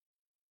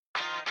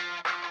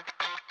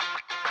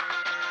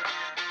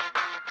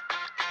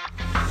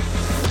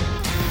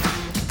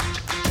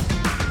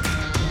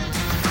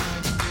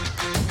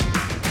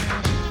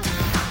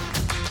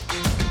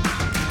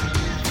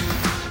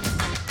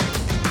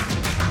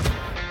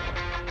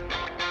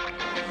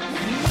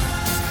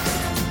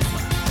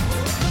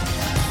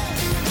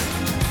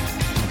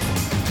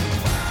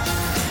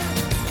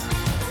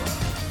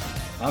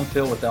I'm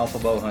Phil with Alpha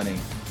Bow Hunting,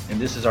 and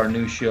this is our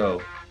new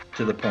show,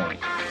 To The Point.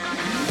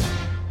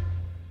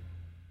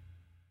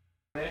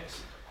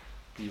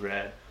 Be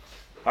rad.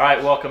 All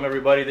right, welcome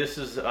everybody. This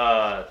is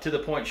To The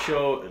Point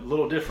show, a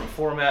little different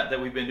format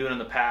that we've been doing in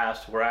the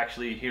past. We're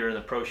actually here in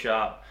the pro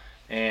shop,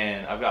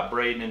 and I've got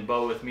Braden and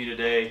Bo with me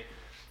today.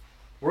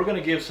 We're going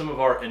to give some of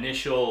our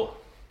initial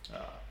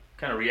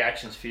kind of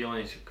reactions,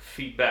 feelings,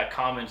 feedback,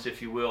 comments,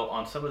 if you will,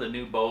 on some of the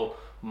new bow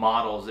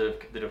models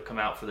that have come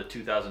out for the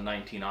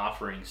 2019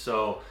 offering.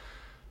 So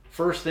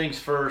first things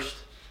first,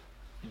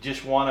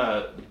 just want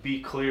to be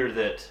clear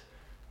that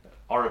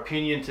our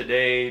opinion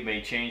today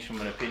may change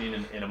from an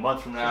opinion in a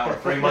month from now or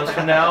 3 months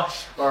from now.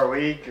 Or a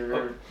week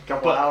or a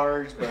couple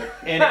hours. But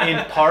and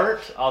in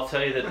part, I'll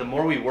tell you that the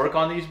more we work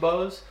on these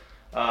bows,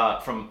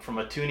 from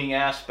a tuning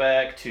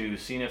aspect to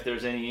seeing if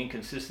there's any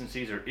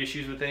inconsistencies or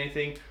issues with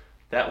anything,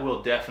 that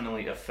will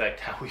definitely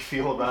affect how we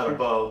feel about a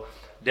bow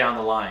down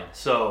the line.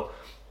 So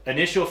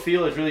initial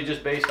feel is really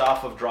just based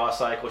off of draw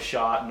cycle,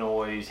 shot,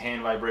 noise,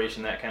 hand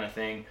vibration, that kind of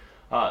thing.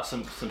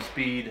 Some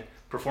speed,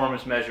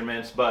 performance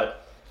measurements.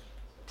 But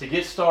to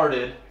get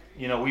started,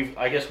 you know,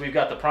 I guess we've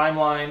got the Prime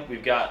line,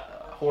 we've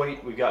got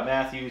Hoyt, we've got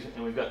Matthews,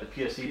 and we've got the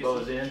PSE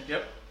bows in.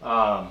 Yep.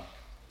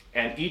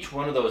 And each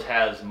one of those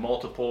has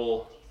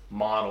multiple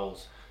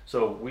models.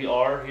 So we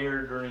are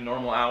here during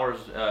normal hours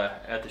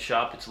at the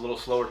shop. It's a little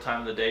slower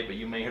time of the day, but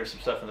you may hear some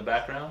stuff in the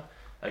background.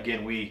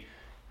 Again,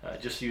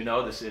 just so you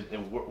know,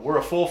 we're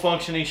a full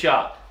functioning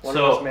shop. One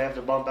of us may have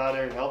to bump out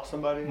there and help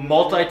somebody.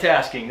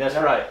 Multitasking, that's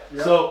right.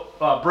 Yep. So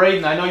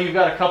Braden, I know you've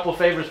got a couple of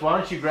favorites. Why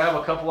don't you grab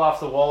a couple off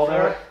the wall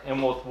there,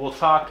 and we'll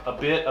talk a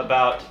bit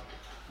about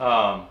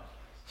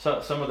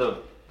some of the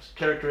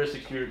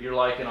characteristics you're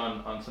liking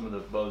on some of the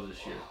bows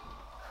this year.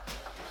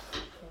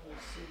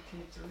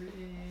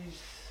 CT3s.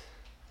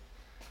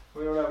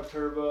 We don't have a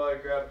turbo. I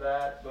grabbed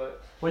that,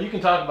 but well, you can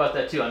talk about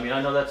that too. I mean,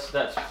 I know that's.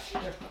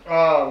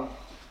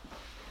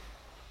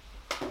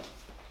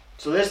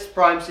 So this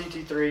Prime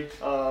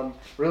CT3,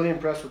 really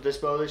impressed with this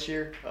bow this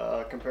year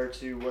compared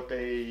to what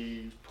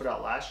they put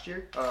out last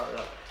year.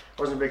 I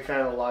wasn't a big fan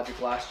of the Logic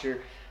last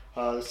year.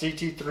 The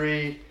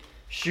CT3,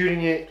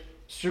 shooting it,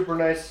 super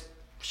nice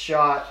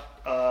shot,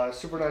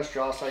 super nice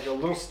draw cycle. A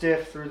little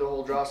stiff through the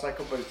whole draw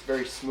cycle, but it's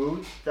very smooth,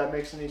 if that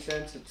makes any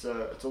sense. It's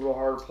a little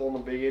harder to pull in the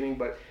beginning,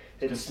 but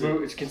it's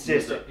smooth, it's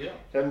consistent. Yeah.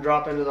 Doesn't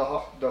drop into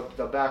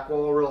the back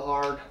wall real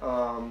hard.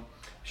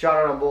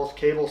 Shot it on both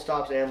cable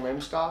stops and limb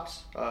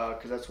stops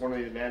because that's one of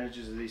the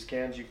advantages of these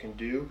cams you can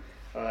do.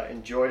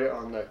 Enjoyed it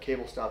on the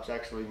cable stops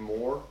actually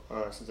more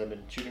since I've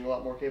been shooting a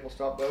lot more cable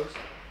stop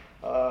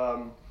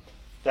bows.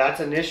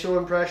 That's initial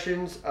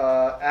impressions.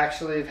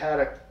 Actually, I've had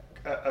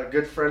a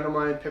good friend of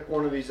mine pick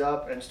one of these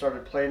up and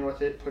started playing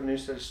with it, put a new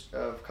set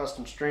of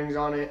custom strings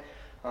on it,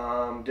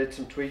 did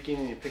some tweaking,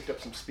 and he picked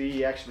up some speed.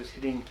 He actually was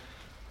hitting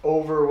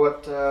over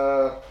what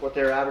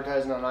they're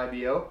advertising on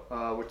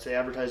IBO, which they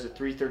advertised at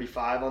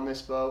 335 on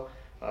this bow,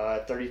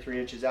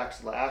 33 inches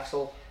axle to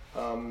axle.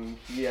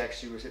 He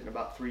actually was hitting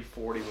about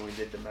 340 when we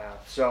did the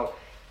math. So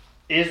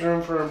is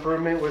room for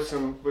improvement with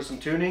some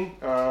tuning,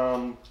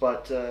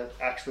 but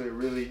actually a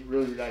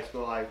really nice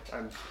bow.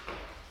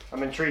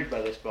 I'm intrigued by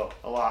this bow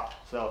a lot.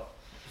 So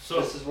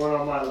this is one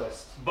on my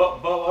list.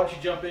 But why don't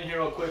you jump in here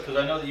real quick, because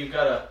I know that you've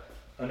got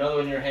another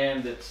one in your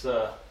hand that's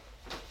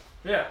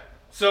yeah.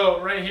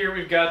 So right here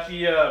we've got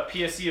the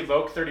PSE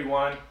Evoke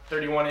 31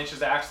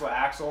 inches axle to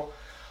axle.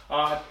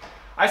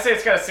 I say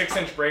it's got a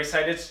 6-inch brace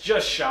height. It's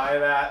just shy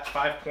of that,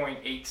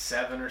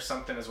 5.87 or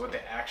something is what they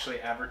actually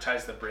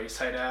advertise the brace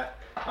height at.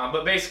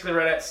 But basically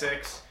right at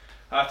 6.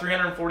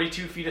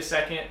 342 feet a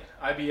second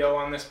IBO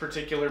on this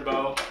particular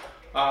bow.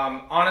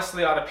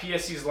 Honestly, out of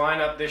PSE's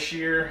lineup this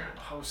year,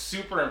 I was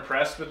super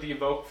impressed with the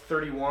Evoke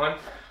 31.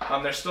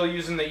 They're still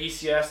using the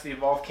ECS, the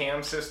Evolve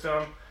Cam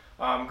system.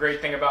 Great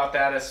thing about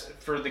that is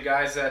for the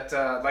guys that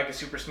like a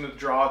super smooth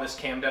draw, this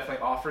cam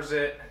definitely offers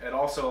it. It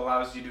also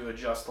allows you to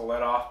adjust the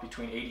let off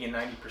between 80 and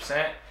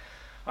 90%.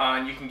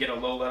 And you can get a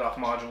low let off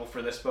module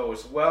for this bow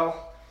as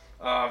well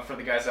for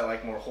the guys that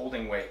like more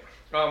holding weight.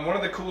 One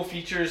of the cool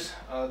features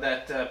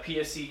that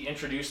PSE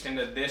introduced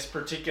into this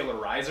particular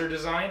riser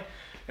design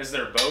is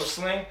their bow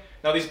sling.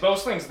 Now these bow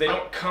slings, they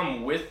don't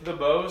come with the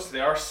bows. They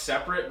are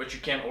separate, but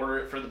you can order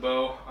it for the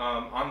bow.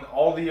 On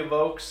all the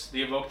Evokes,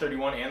 the Evoke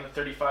 31 and the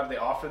 35, they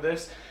offer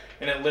this,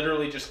 and it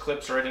literally just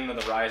clips right into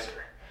the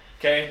riser.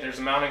 Okay, there's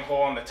a mounting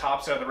hole on the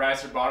top side of the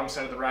riser, bottom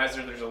side of the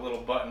riser. There's a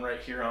little button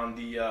right here on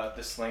the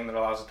sling that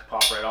allows it to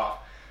pop right off.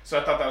 So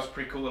I thought that was a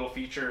pretty cool little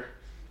feature.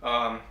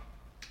 A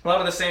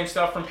lot of the same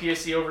stuff from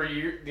PSE over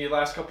the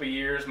last couple of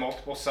years,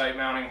 multiple sight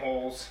mounting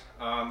holes.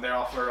 They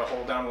offer a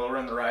hold down lower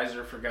in the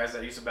riser for guys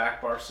that use a back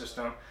bar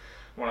system.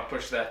 Want to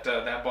push that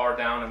bar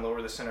down and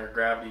lower the center of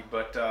gravity,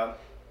 but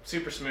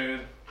super smooth,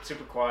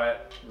 super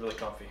quiet, really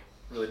comfy.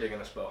 Really digging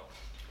this bow.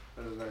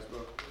 That is a nice bow.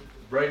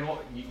 Braden,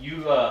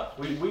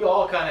 we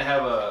all kind of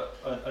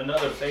have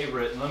another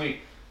favorite, and let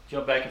me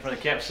jump back in front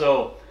of the camp.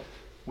 So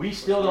we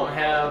still don't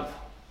have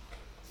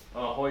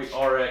a Hoyt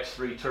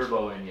RX3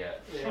 turbo in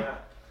yet. Yeah.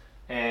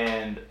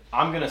 And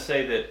I'm gonna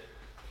say that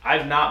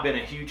I've not been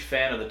a huge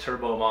fan of the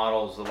turbo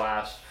models the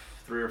last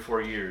 3 or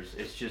 4 years.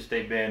 It's just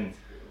they've been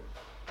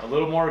a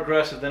little more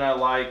aggressive than I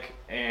like,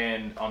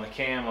 and on the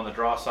cam, on the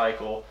draw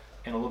cycle,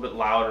 and a little bit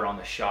louder on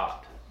the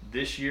shot.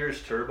 This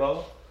year's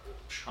turbo,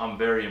 I'm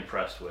very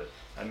impressed with.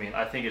 I mean,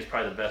 I think it's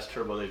probably the best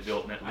turbo they've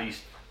built in at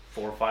least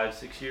 4, 5,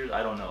 6 years.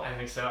 I don't know. I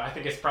think so. I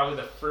think it's probably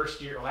the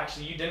first year. Well,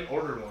 actually, you didn't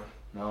order one.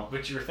 No.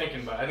 But you were thinking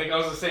about it. I think I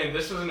was just saying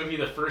this was going to be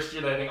the first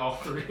year that I think all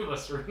three of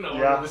us were going to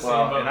order the same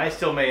boat. And I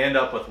still may end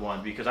up with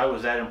one because I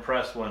was that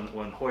impressed when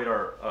Hoyt,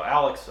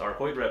 Alex, our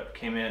Hoyt rep,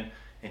 came in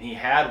and he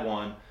had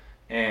one,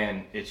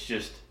 and it's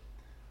just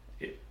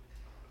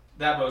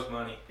that boat's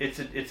money. It's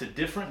a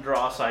different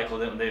draw cycle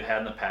than they've had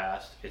in the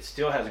past. It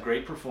still has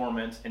great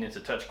performance, and it's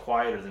a touch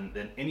quieter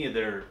than any of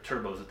their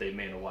turbos that they've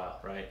made in a while,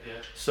 right? Yeah.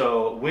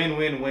 So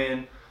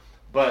win.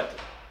 But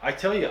I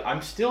tell you,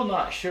 I'm still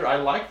not sure. I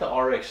like the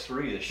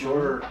RX3, the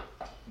shorter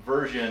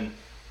version.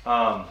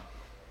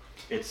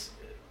 It's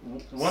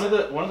one of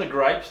the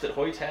gripes that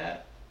Hoyt's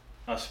had,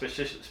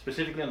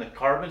 specifically on the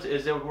carbons,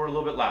 is they were a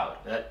little bit loud.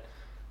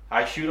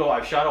 I've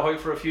shot a Hoyt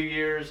for a few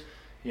years,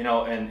 you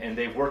know, and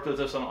they've worked with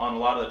us on a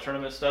lot of the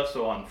tournament stuff.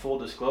 So on full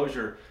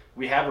disclosure,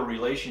 we have a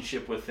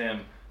relationship with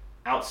them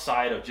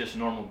outside of just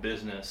normal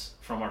business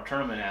from our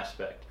tournament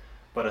aspect.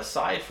 But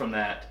aside from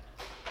that,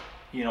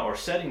 you know, or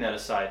setting that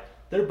aside,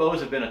 their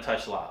bows have been a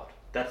touch loud.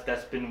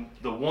 That's been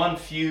one of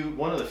the few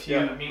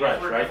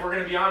gripes, right? If we're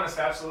going to be honest,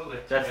 absolutely.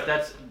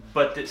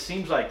 But it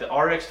seems like the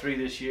RX3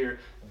 this year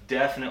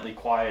definitely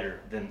quieter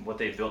than what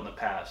they've built in the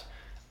past.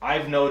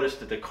 I've noticed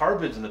that the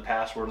carbons in the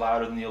past were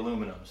louder than the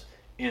aluminums.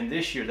 And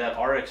this year, that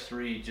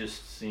RX3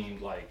 just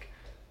seemed like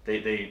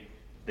they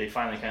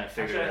finally kind of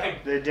figured it out. I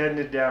think they deadened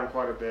it down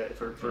quite a bit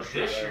for sure.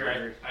 This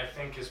year, I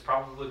think, is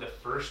probably the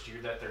first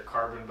year that their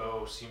carbon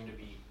bow seemed to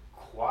be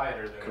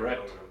quieter than their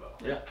aluminum bow.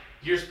 Yeah.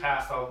 Years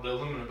past, the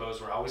aluminum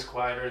bows were always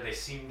quieter. They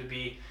seemed to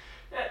be,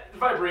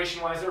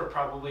 vibration-wise, they were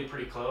probably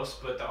pretty close.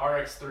 But the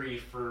RX3,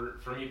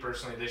 for me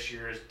personally, this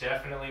year is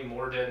definitely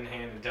more dead in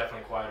hand and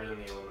definitely quieter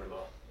than the aluminum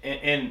bow.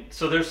 And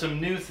so there's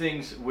some new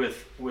things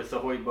with the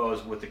Hoyt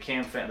bows, with the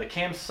cam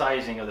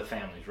sizing of the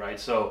families, right?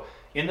 So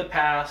in the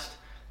past,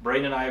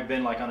 Braden and I have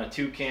been like on a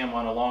 2-cam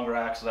on a longer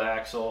axle to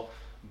axle,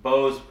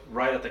 bows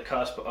right at the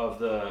cusp of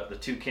the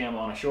 2-cam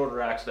on a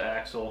shorter axle to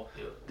axle.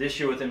 Yep. This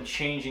year with them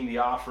changing the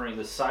offering,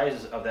 the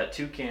sizes of that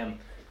 2-cam,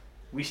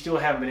 we still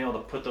haven't been able to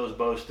put those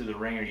bows through the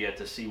ringer yet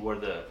to see where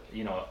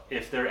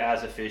if they're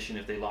as efficient,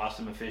 if they lost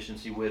some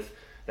efficiency with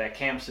that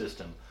cam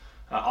system.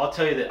 I'll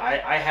tell you that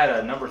I had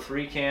a number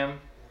 3-cam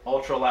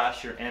Ultra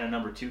last year and a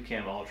number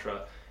 2-cam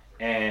Ultra,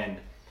 and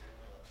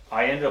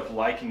I ended up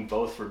liking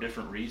both for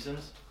different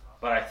reasons,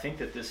 but I think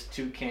that this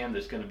 2-cam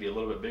that's going to be a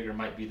little bit bigger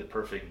might be the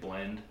perfect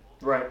blend.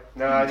 Right.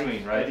 No, I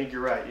think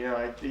you're right. You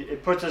know,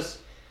 it puts us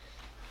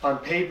on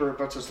paper. It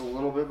puts us a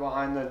little bit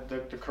behind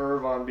the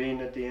curve on being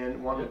at the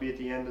end, wanting to be at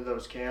the end of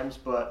those cams.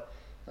 But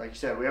like you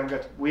said, we haven't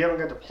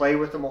got to play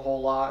with them a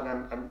whole lot,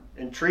 and I'm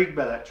intrigued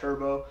by that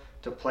turbo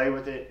to play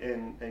with it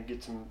and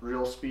get some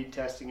real speed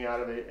testing out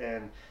of it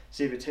and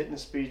see if it's hitting the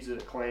speeds that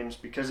it claims,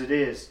 because it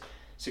is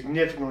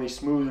significantly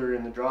smoother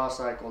in the draw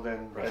cycle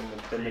than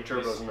the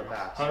turbos in the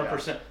past.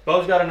 100%. Yeah.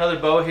 Bo's got another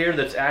bow here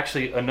that's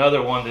actually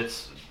another one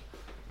was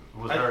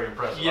very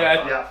impressive.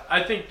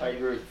 I think I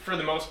agree. For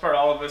the most part,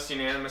 all of us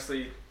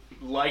unanimously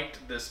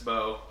liked this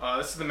bow.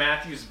 This is the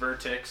Matthews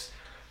Vertex.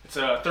 It's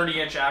a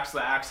 30-inch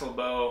axle-to-axle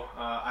bow,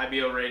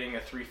 IBO rating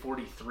of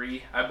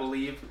 343, I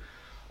believe.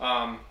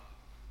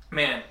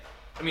 Man,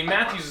 I mean,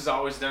 Matthews has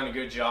always done a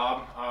good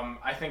job.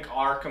 I think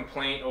our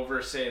complaint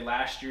over, say,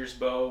 last year's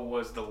bow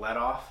was the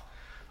let-off.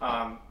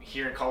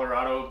 Here in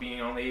Colorado,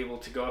 being only able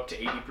to go up to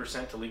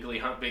 80% to legally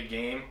hunt big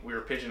game, we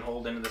were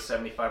pigeonholed into the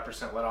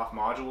 75% let-off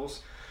modules,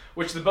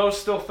 which the bows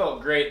still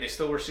felt great. They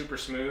still were super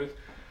smooth.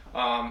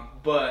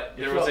 But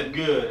there was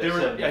good.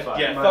 It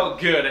felt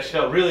good. It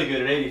felt really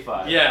good at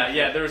 85.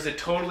 Yeah. There was a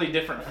totally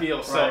different feel.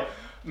 Right. So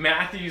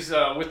Matthews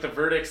with the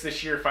Vertex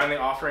this year finally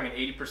offering an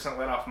 80%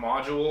 let-off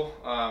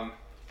module.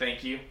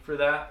 Thank you for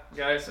that,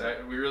 guys.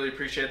 We really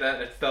appreciate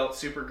that. It felt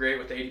super great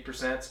with the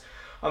 80%.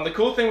 The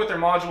cool thing with their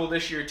module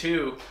this year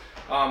too,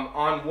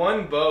 on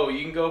one bow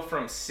you can go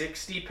from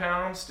 60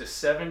 pounds to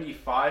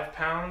 75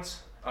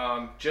 pounds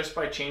just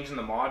by changing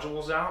the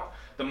modules out.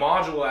 The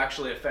module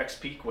actually affects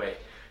peak weight.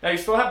 Now you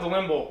still have the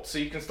limb bolt, so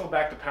you can still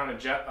back the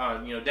poundage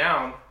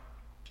down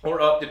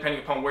or up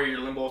depending upon where your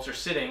limb bolts are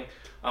sitting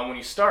when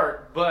you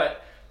start,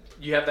 but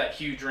you have that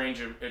huge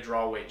range of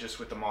draw weight just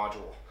with the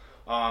module.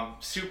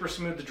 Super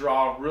smooth to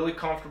draw, really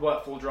comfortable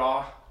at full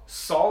draw,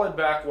 solid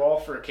back wall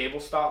for a cable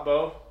stop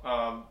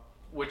bow,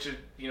 which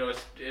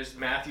is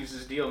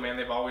Matthews' deal, man.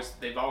 They've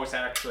always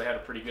actually had a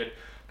pretty good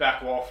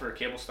back wall for a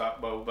cable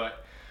stop bow,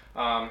 but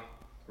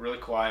really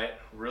quiet,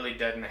 really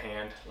dead in the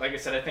hand. Like I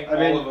said, I think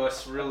all of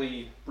us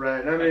really...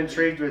 Right, and I'm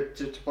intrigued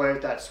to play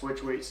with that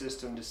switch weight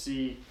system to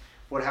see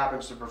what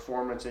happens to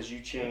performance as you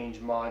change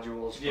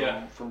modules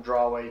from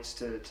draw weights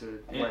to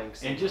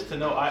lengths. And just to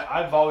know,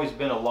 I've always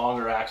been a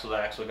longer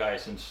axle-to-axle guy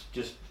since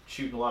just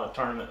shooting a lot of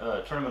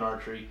tournament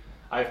archery.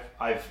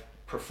 I've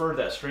preferred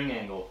that string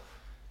angle.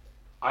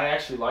 I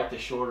actually like the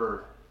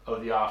shorter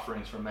of the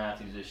offerings from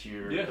Matthews this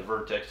year. Yeah. The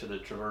Vertex to the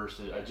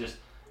Traverse.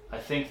 I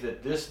think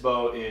that this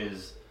bow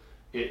it's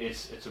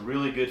a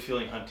really good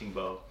feeling hunting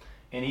bow,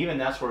 and even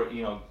that's where,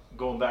 you know,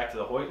 going back to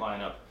the Hoyt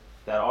lineup,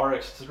 that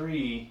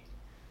RX3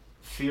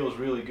 feels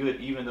really good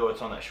even though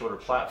it's on that shorter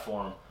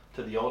platform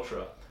to the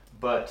Ultra.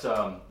 But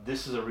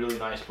this is a really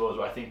nice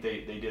bow. I think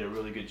they did a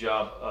really good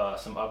job.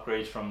 Some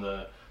upgrades from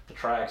the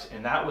Trax,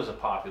 and that was a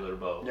popular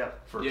bow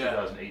for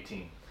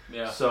 2018.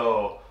 Yeah.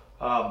 So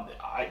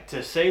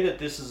to say that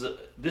this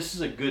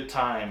is a good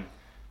time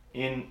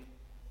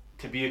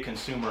to be a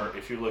consumer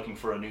if you're looking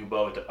for a new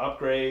bow, to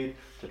upgrade,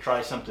 to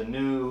try something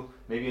new,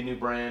 maybe a new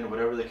brand,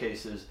 whatever the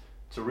case is.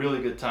 It's a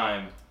really good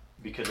time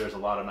because there's a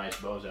lot of nice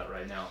bows out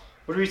right now.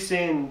 What are we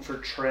seeing for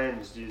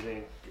trends, do you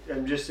think?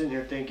 I'm just sitting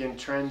here thinking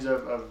trends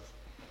of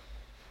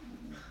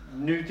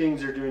new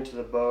things they're doing to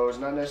the bows,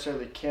 not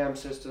necessarily cam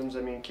systems,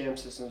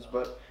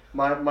 but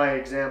my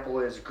example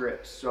is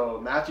grips. So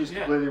Matthews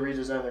completely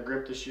redesigned their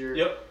grip this year.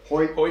 Yep.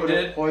 Hoyt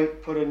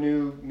put a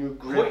new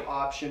grip Hoyt.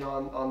 option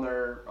on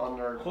their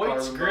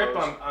Hoyt's carbon grip,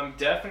 bows. I'm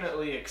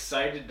definitely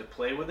excited to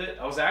play with it.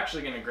 I was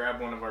actually going to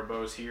grab one of our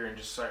bows here and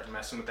just start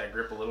messing with that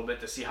grip a little bit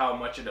to see how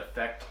much it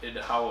affected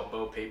how a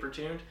bow paper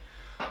tuned.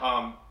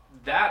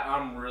 That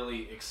I'm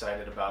really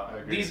excited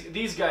about.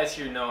 These guys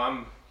here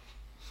know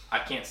I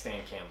can't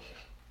stand cam.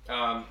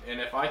 And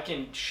if I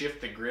can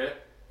shift the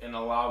grip and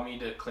allow me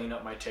to clean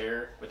up my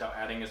tear without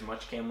adding as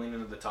much cam lean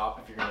into the top,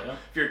 if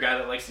you're a guy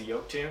that likes the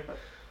yoke tune,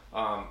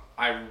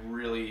 I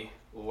really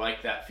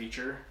like that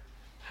feature.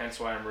 Hence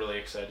why I'm really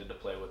excited to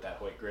play with that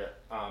Hoyt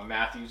grip.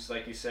 Matthews,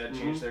 like you said,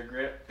 changed their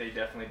grip. They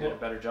definitely did a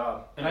better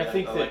job. And I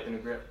think I that like the new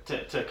grip.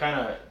 to kind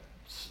of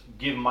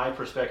give my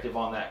perspective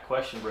on that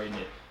question, Braden,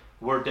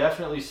 we're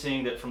definitely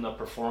seeing that from the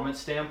performance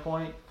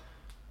standpoint.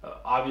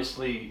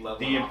 Obviously,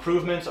 the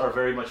improvements are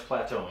very much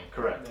plateauing,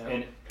 correct? Yeah.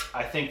 And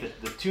I think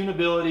that the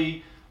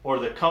tunability or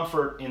the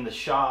comfort in the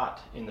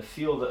shot, in the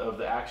feel of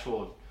the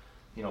actual,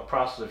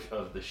 process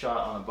of the shot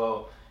on a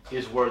bow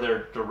is where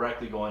they're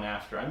directly going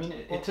after. I mean,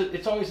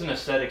 it's always an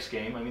aesthetics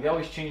game. I mean, they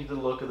always change the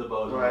look of the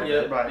bows.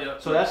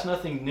 Right. So that's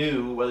nothing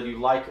new, whether you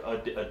like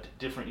a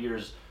different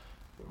year's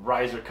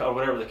riser cut or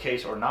whatever the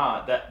case or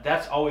not.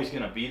 That's always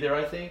going to be there,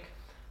 I think.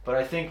 But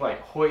I think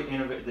like Hoyt,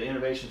 the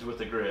innovations with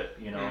the grip,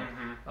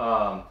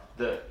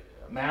 the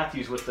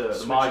Matthews with the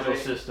module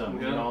system,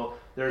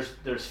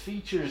 there's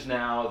features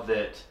now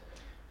that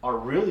are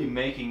really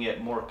making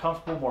it more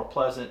comfortable, more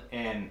pleasant,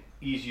 and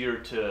easier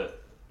to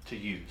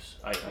use,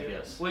 I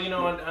guess. Well,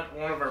 on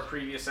one of our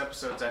previous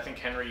episodes, I think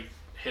Henry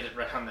hit it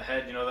right on the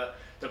head.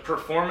 The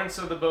performance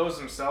of the bows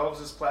themselves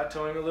is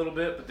plateauing a little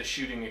bit, but the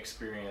shooting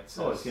experience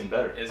it's getting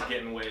better. Is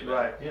getting way better.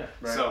 Right. Yeah.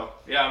 Right. So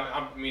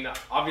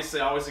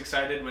obviously, always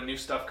excited when new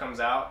stuff comes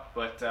out,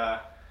 but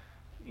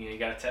you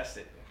got to test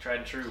it, tried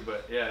and true.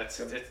 But yeah,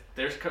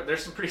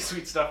 there's some pretty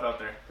sweet stuff out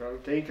there.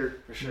 Thinker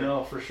for sure.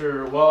 No, for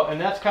sure. Well, and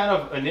that's kind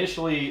of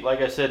initially,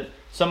 like I said,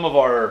 some of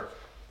our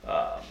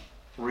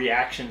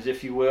reactions,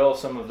 if you will,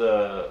 some of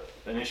the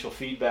initial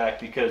feedback,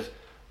 because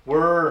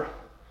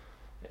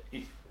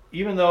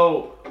even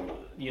though,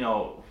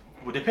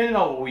 depending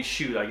on what we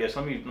shoot, I guess,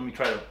 let me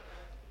try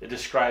to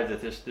describe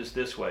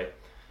this way.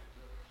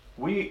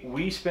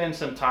 We spend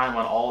some time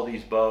on all of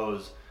these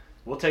bows.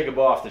 We'll take a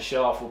bow off the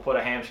shelf, we'll put a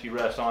Hamsky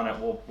rest on it,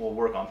 we'll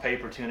work on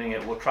paper tuning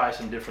it, we'll try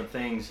some different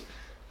things,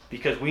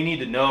 because we need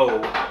to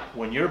know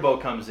when your bow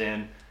comes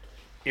in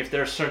if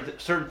there's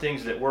certain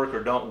things that work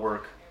or don't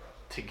work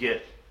to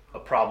get a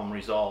problem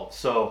resolved.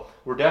 So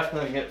we're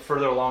definitely going to get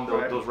further along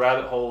those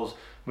rabbit holes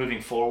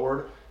moving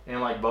forward. And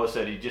like Bo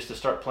said, just to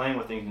start playing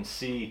with things and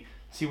see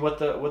what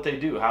they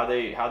do, how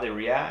they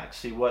react,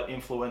 see what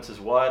influences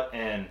what,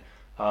 and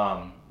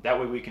that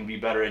way we can be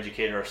better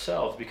educated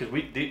ourselves. Because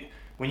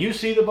when you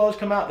see the bows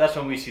come out, that's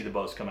when we see the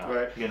bows come out.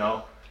 Right.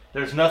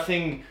 There's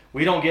nothing.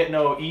 We don't get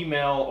no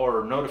email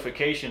or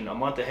notification a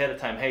month ahead of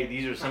time. Hey,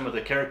 these are some of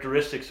the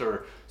characteristics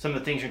or some of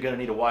the things you're going to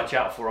need to watch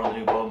out for on the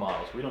new bow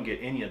models. We don't get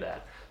any of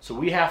that. So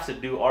we have to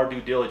do our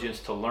due diligence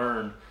to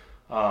learn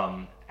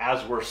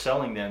as we're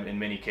selling them in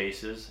many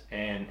cases,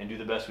 and do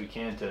the best we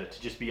can to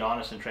just be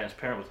honest and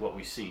transparent with what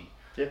we see.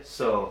 Yep.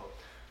 So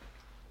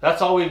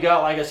that's all we've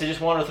got. Like I said,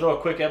 just wanted to throw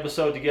a quick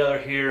episode together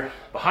here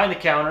behind the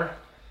counter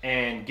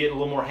and get a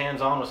little more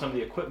hands-on with some of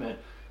the equipment.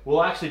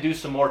 We'll actually do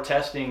some more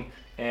testing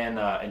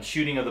and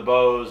shooting of the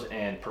bows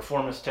and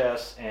performance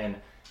tests, and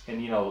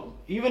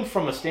even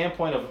from a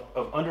standpoint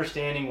of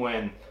understanding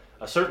when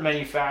a certain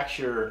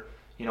manufacturer,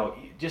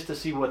 just to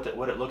see what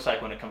it looks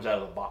like when it comes out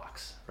of the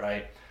box,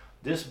 right?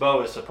 This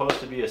bow is supposed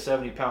to be a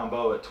 70-pound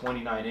bow at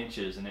 29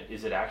 inches, and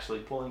is it actually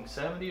pulling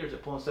 70 or is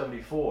it pulling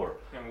 74?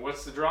 And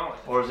what's the draw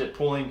length? Or is it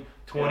pulling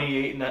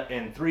 28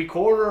 and 3/4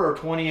 or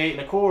 28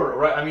 1/4?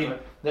 Right? I mean,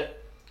 the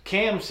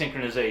cam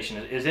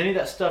synchronization, is any of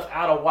that stuff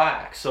out of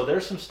whack? So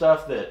there's some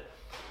stuff that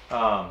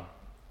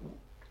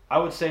I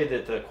would say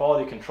that the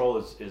quality control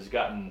is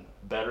gotten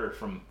better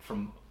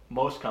from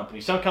most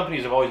companies. Some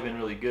companies have always been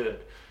really good,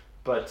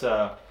 but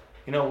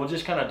we'll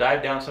just kind of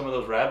dive down some of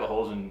those rabbit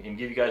holes and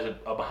give you guys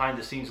a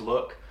behind-the-scenes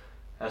look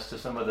as to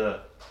some of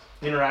the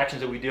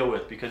interactions that we deal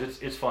with,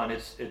 because it's fun.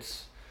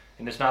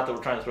 And it's not that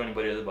we're trying to throw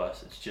anybody under the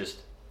bus. It's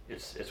just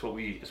it's what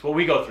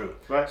we go through.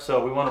 Right.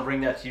 So we want to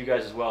bring that to you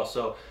guys as well.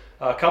 So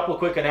a couple of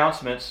quick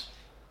announcements.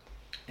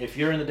 If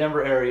you're in the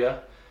Denver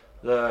area,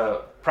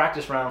 the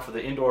practice round for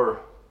the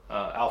indoor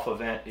alpha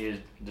event is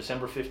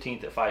December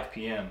 15th at 5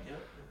 p.m.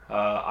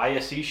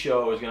 ISE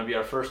show is going to be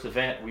our first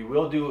event. We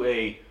will do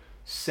a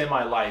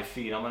semi-live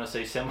feed. I'm going to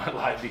say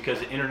semi-live because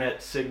the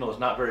internet signal is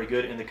not very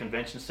good in the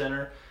convention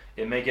center.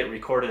 It may get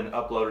recorded and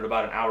uploaded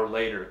about an hour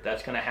later.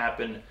 That's going to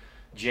happen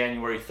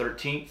January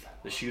 13th.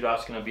 The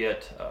shootout's going to be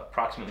at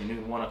approximately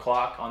noon, 1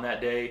 o'clock on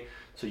that day.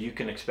 So you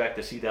can expect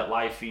to see that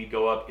live feed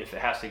go up if it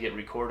has to get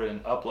recorded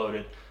and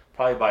uploaded,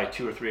 probably by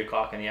 2 or 3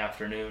 o'clock in the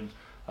afternoon.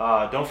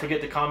 Don't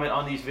forget to comment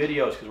on these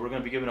videos, because we're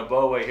going to be giving a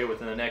bow away here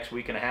within the next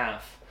week and a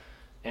half.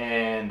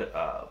 And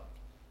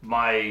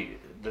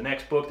the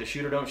next book, the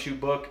Shoot or Don't Shoot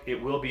book,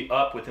 it will be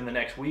up within the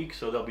next week,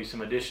 so there'll be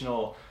some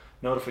additional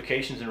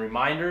notifications and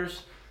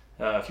reminders.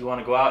 If you want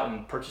to go out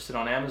and purchase it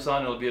on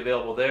Amazon, it'll be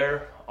available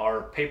there.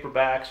 Our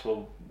paperbacks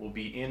will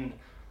be in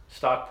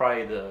stock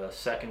probably the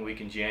second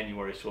week in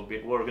January, so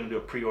we're going to do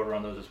a pre-order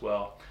on those as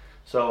well.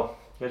 So,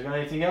 you guys got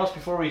anything else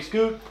before we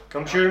scoot?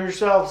 Come shoot them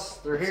yourselves.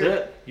 They're here.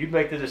 That's it. You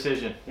make the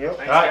decision. Yep.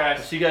 Thanks, All right, guys.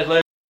 we'll see you guys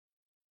later.